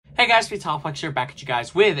Hey guys, Retellings here, back at you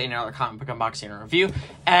guys with another comic book unboxing and review,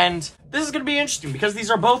 and this is going to be interesting because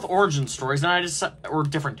these are both origin stories, and or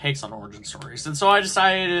different takes on origin stories, and so I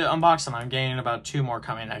decided to unbox them. I'm getting about 2 more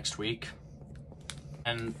coming next week,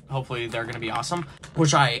 and hopefully they're going to be awesome,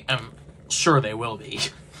 which I am sure they will be,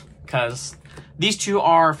 because these 2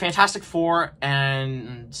 are Fantastic Four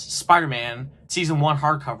and Spider-Man Season 1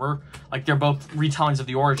 hardcover. Like, they're both retellings of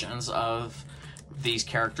the origins of these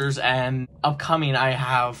characters, and upcoming I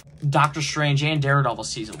have Doctor Strange and Daredevil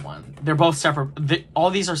Season 1. They're both separate.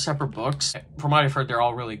 All these are separate books. From what I've heard, they're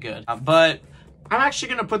all really good. But I'm actually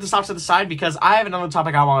going to put this off to the side because I have another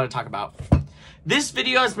topic I want to talk about. This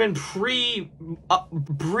video has been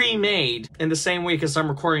pre-made in the same week as I'm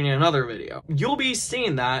recording another video. You'll be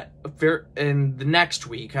seeing that in the next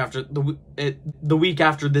week, after the week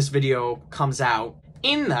after this video comes out.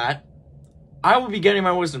 In that, I will be getting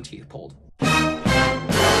my wisdom teeth pulled.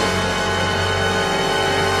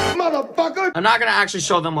 I'm not gonna actually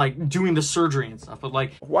show them like doing the surgery and stuff, but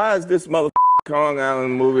like, why is this Kong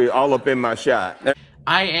Island movie all up in my shot?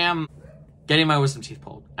 I am getting my wisdom teeth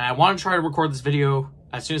pulled, and I want to try to record this video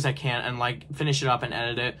as soon as I can and like finish it up and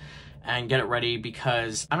edit it and get it ready,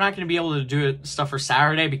 because I'm not gonna be able to do stuff for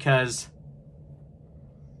Saturday because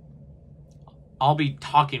I'll be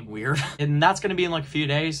talking weird, and that's gonna be in like a few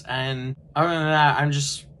days. And other than that, I'm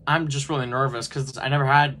just really nervous because I never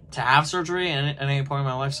had to have surgery at any point in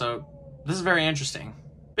my life, so this is very interesting.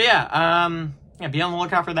 But yeah, be on the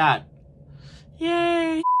lookout for that.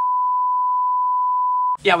 Yay!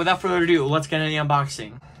 Yeah, without further ado, let's get into the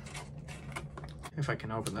unboxing. If I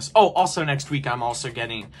can open this. Oh, also next week, I'm also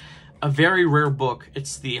getting a very rare book.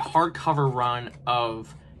 It's the hardcover run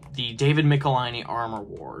of the David Michelinie Armor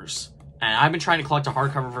Wars. And I've been trying to collect a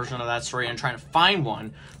hardcover version of that story and trying to find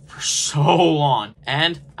one for so long.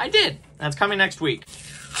 And I did. That's coming next week.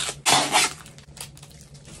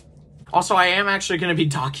 Also, I am actually going to be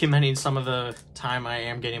documenting some of the time I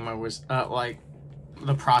am getting my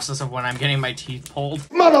the process of when I'm getting my teeth pulled.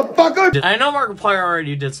 Motherfucker! I know Markiplier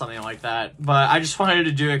already did something like that, but I just wanted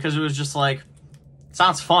to do it because it was just like,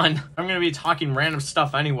 sounds fun. I'm going to be talking random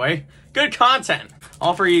stuff anyway. Good content.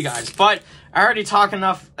 All for you guys. But I already talk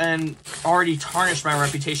enough and already tarnished my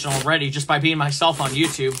reputation already just by being myself on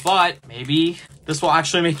YouTube, but maybe this will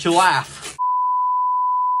actually make you laugh.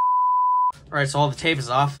 Alright, so all the tape is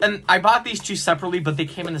off. And I bought these 2 separately, but they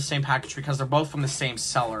came in the same package because they're both from the same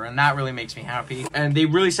seller, and that really makes me happy. And they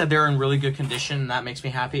really said they're in really good condition, and that makes me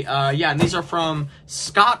happy. Yeah, and these are from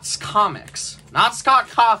Scott's Comics, not Scott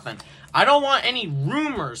Cawthon. I don't want any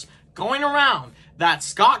rumors going around that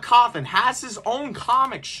Scott Cawthon has his own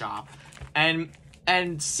comic shop and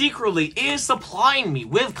secretly is supplying me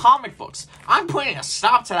with comic books. I'm putting a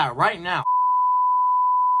stop to that right now.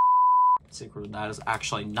 Secretly, that is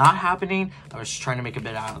actually not happening. I was just trying to make a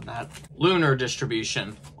bit out of that. Lunar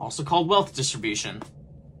distribution, also called wealth distribution.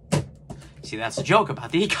 See, that's a joke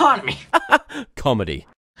about the economy. Comedy.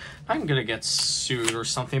 I'm gonna get sued or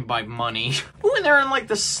something by money. Ooh, and they're in like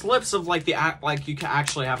the slips of like you can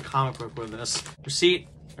actually have a comic book with this. Receipt.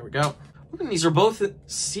 There we go. Ooh, and these are both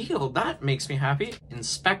sealed. That makes me happy.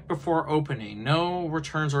 Inspect before opening. No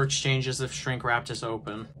returns or exchanges if shrink wrapped is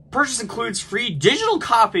open. Purchase includes free digital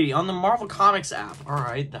copy on the Marvel Comics app.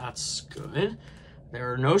 Alright, that's good.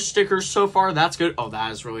 There are no stickers so far. That's good. Oh,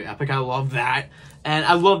 that is really epic. I love that. And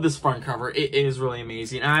I love this front cover. It is really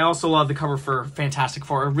amazing. And I also love the cover for Fantastic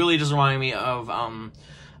Four. It really does remind me of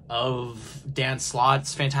Dan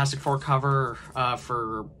Slott's Fantastic Four cover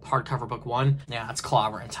for hardcover book 1. Yeah, it's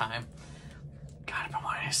clobbering time. God, I've been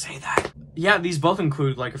wanting to say that. Yeah, these both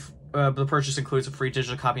include, like, the purchase includes a free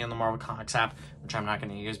digital copy on the Marvel Comics app, which I'm not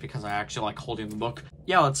going to use because I actually like holding the book.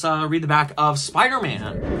 Yeah, let's read the back of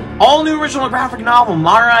Spider-Man. All new original graphic novel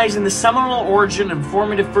modernizing the seminal origin and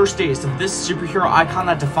formative first days of this superhero icon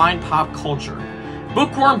that defined pop culture.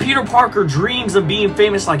 Bookworm Peter Parker dreams of being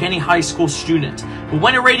famous like any high school student, but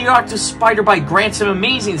when a radioactive spider bite grants him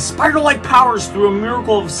amazing spider-like powers through a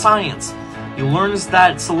miracle of science, he learns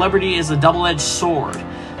that celebrity is a double-edged sword.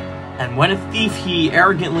 And when a thief he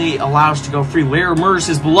arrogantly allows to go free later murders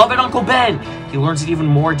his beloved Uncle Ben, he learns an even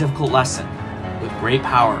more difficult lesson. With great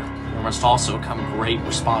power, there must also come great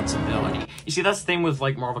responsibility. You see, that's the thing with,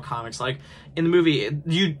 like, Marvel Comics. Like, in the movie,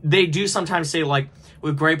 they do sometimes say, like,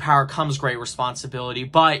 with great power comes great responsibility,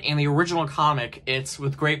 but in the original comic, it's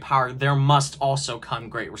with great power, there must also come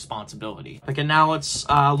great responsibility. Okay, now let's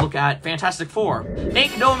look at Fantastic Four.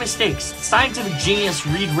 Make no mistakes, scientific genius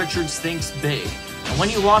Reed Richards thinks big. And when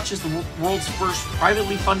he launches the world's first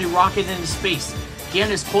privately funded rocket into space, he and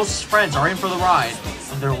his closest friends are in for the ride.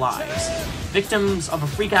 their lives. Victims of a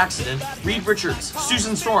freak accident, Reed Richards,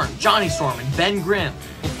 Susan Storm, Johnny Storm, and Ben Grimm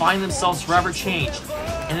will find themselves forever changed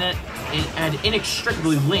and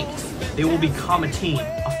inextricably linked. They will become a team,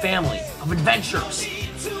 a family of adventurers.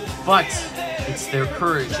 But it's their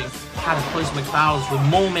courage and cataclysmic battles with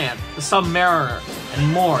Mole Man, the Submariner,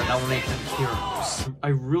 and more that will make them heroes. I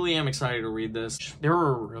really am excited to read this. They're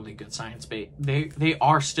a really good they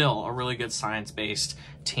are still a really good science-based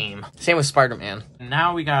team. Same with Spider-Man.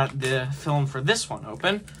 Now we got the film for this one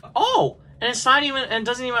open. Oh, and it's not even, and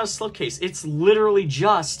doesn't even have a slipcase. It's literally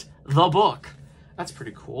just the book. That's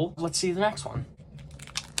pretty cool. Let's see the next one.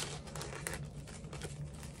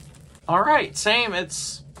 All right, same.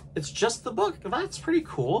 It's just the book. That's pretty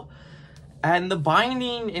cool. And the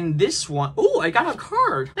binding in this one, oh, I got a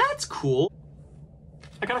card. That's cool.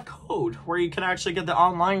 I got a code where you can actually get the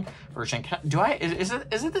online version. Is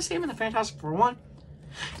it the same in the Fantastic Four one?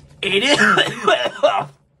 It is.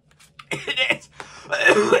 It is.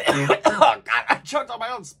 Oh God, I choked on my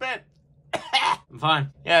own spit. I'm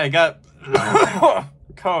fine. Yeah, I got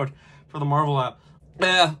code for the Marvel app.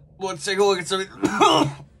 Yeah, let's take a look at some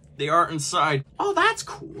the art inside. Oh, that's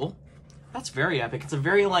cool. That's very epic. It's a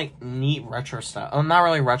very, like, neat retro style. Oh, not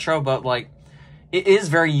really retro, but, like, it is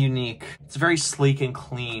very unique. It's very sleek and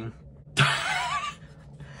clean.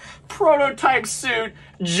 Prototype suit,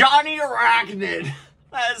 Johnny Arachnid.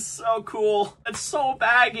 That is so cool. It's so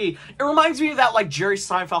baggy. It reminds me of that, like, Jerry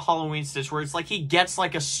Seinfeld Halloween stitch where it's like he gets,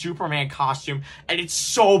 like, a Superman costume and it's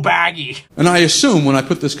so baggy. And I assume when I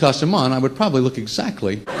put this costume on, I would probably look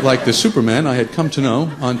exactly like the Superman I had come to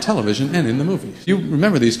know on television and in the movies. You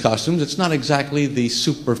remember these costumes. It's not exactly the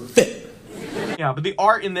super fit. Yeah, but the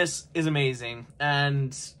art in this is amazing.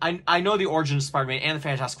 And I know the origin of Spider-Man and the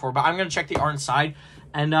Fantastic Four, but I'm going to check the art inside.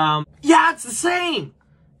 And, yeah, it's the same.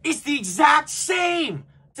 It's the exact same.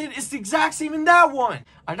 It's the exact same in that one.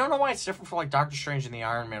 I don't know why it's different for, like, Doctor Strange and the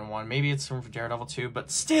Iron Man one. Maybe it's different for Daredevil too, but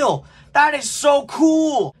still, that is so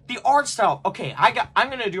cool. The art style. Okay, I'm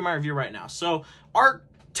going to do my review right now. So, art,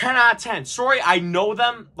 10 out of 10. Story, I know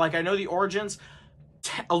them. Like, I know the origins.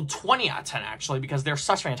 20 out of 10, actually, because they're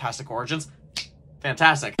such fantastic origins.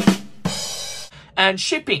 Fantastic. And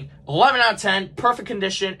shipping, 11 out of 10. Perfect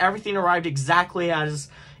condition. Everything arrived exactly as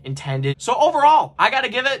intended. So overall, I gotta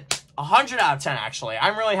give it 100 out of 10, actually.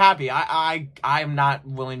 I'm really happy. I'm not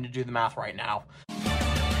willing to do the math right now.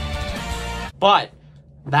 But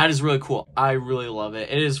that is really cool. I really love it.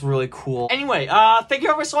 It is really cool. Anyway, thank you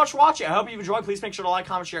everybody so much for watching. I hope you enjoyed. Please make sure to like,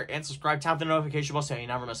 comment, share, and subscribe. Tap the notification bell so you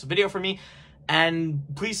never miss a video from me. And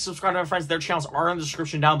please subscribe to my friends. Their channels are in the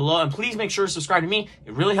description down below. And please make sure to subscribe to me.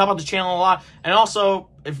 It really helps out the channel a lot. And also,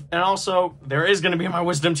 there is going to be my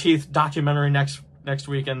wisdom teeth documentary next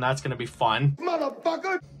week, and that's gonna be fun.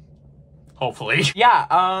 Motherfucker! Hopefully. Yeah,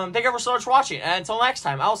 thank you ever so much for watching, and until next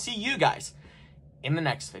time, I'll see you guys in the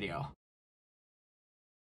next video.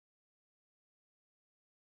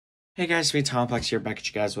 Hey guys, me Tomplex here, back at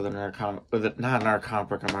you guys with not another comic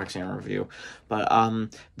book unboxing review, but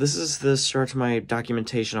this is the start to my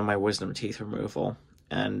documentation on my wisdom teeth removal.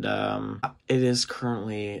 And it is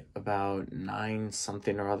currently about 9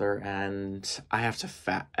 something or other, and I have to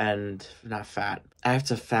I have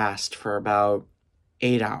to fast for about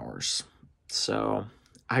 8 hours. So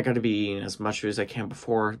I got to be eating as much food as I can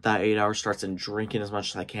before that 8 hours starts, and drinking as much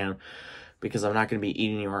as I can, because I'm not going to be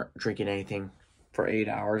eating or drinking anything for 8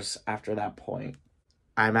 hours after that point.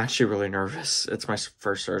 I'm actually really nervous. It's my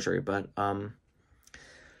first surgery, but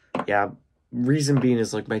yeah. Reason being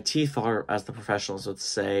is, like, my teeth are, as the professionals would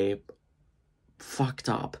say, fucked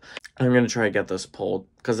up. I'm gonna try to get this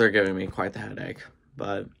pulled, because they're giving me quite the headache.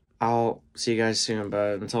 But I'll see you guys soon,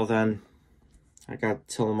 but until then, I got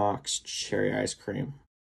Tillamook's cherry ice cream.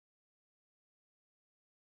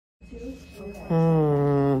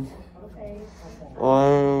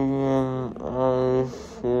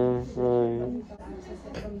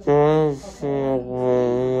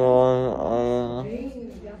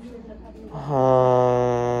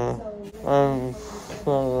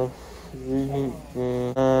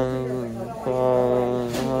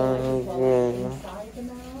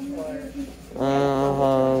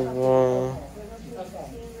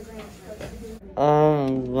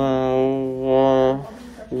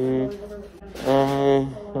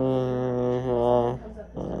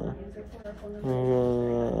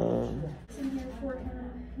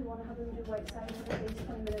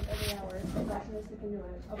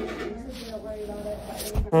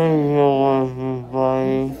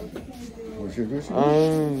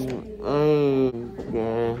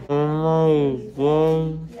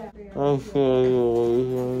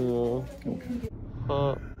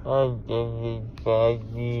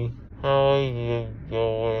 How you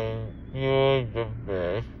doing? You're the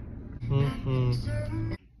best.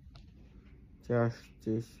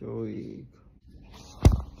 Justice League.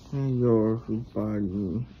 Hello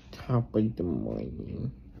everybody. Top of the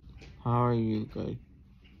morning. How are you guys?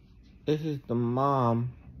 This is the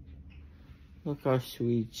mom. Look how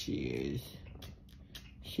sweet she is.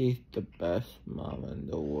 She's the best mom in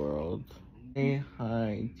the world. Say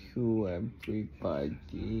hi to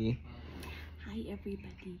everybody. Hi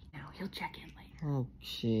everybody. Now he'll check in later.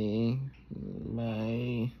 Okay.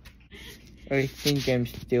 Bye. I think I'm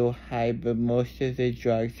still high, but most of the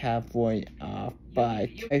drugs have worn off. But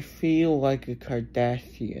I feel like a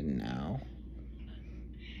Kardashian now.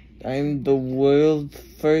 I'm the world's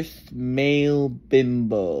first male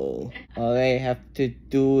bimbo. All I have to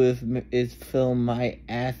do is fill my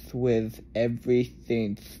ass with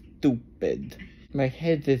everything stupid. My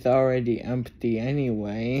head is already empty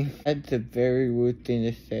anyway. That's a very rude thing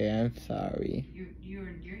to say. I'm sorry. Your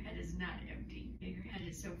head is not empty. Your head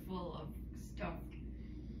is so full of stuff.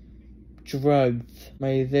 Drugs.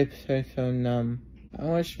 My lips are so numb. How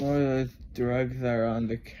much more of those drugs are on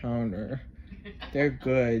the counter? They're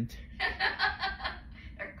good.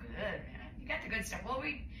 They're good, man. You got the good stuff. Well,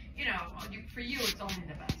 for you, it's only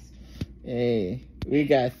the best. Hey, we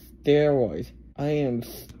got steroids. I am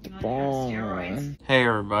strong. Hey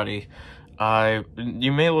everybody,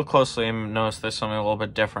 you may look closely and notice there's something a little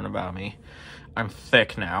bit different about me. I'm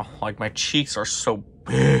thick now, like my cheeks are so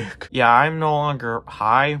big. Yeah, I'm no longer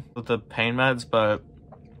high with the pain meds, but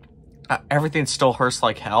everything still hurts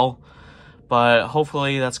like hell. But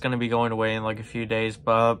hopefully that's going to be going away in like a few days.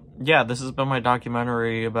 But yeah, this has been my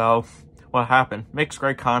documentary about what happened. Makes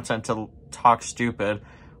great content to talk stupid,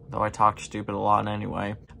 though I talk stupid a lot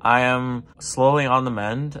anyway. I am slowly on the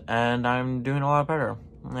mend, and I'm doing a lot better.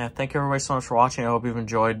 Yeah, thank you everybody so much for watching. I hope you've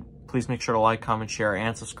enjoyed. Please make sure to like, comment, share,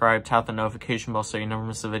 and subscribe. Tap the notification bell so you never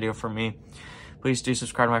miss a video from me. Please do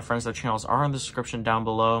subscribe to my friends. Their channels are in the description down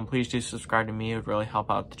below. And please do subscribe to me. It would really help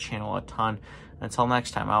out the channel a ton. Until next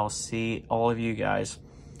time, I will see all of you guys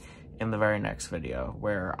in the very next video,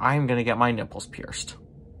 where I'm going to get my nipples pierced.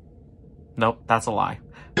 Nope, that's a lie.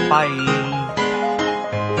 Bye!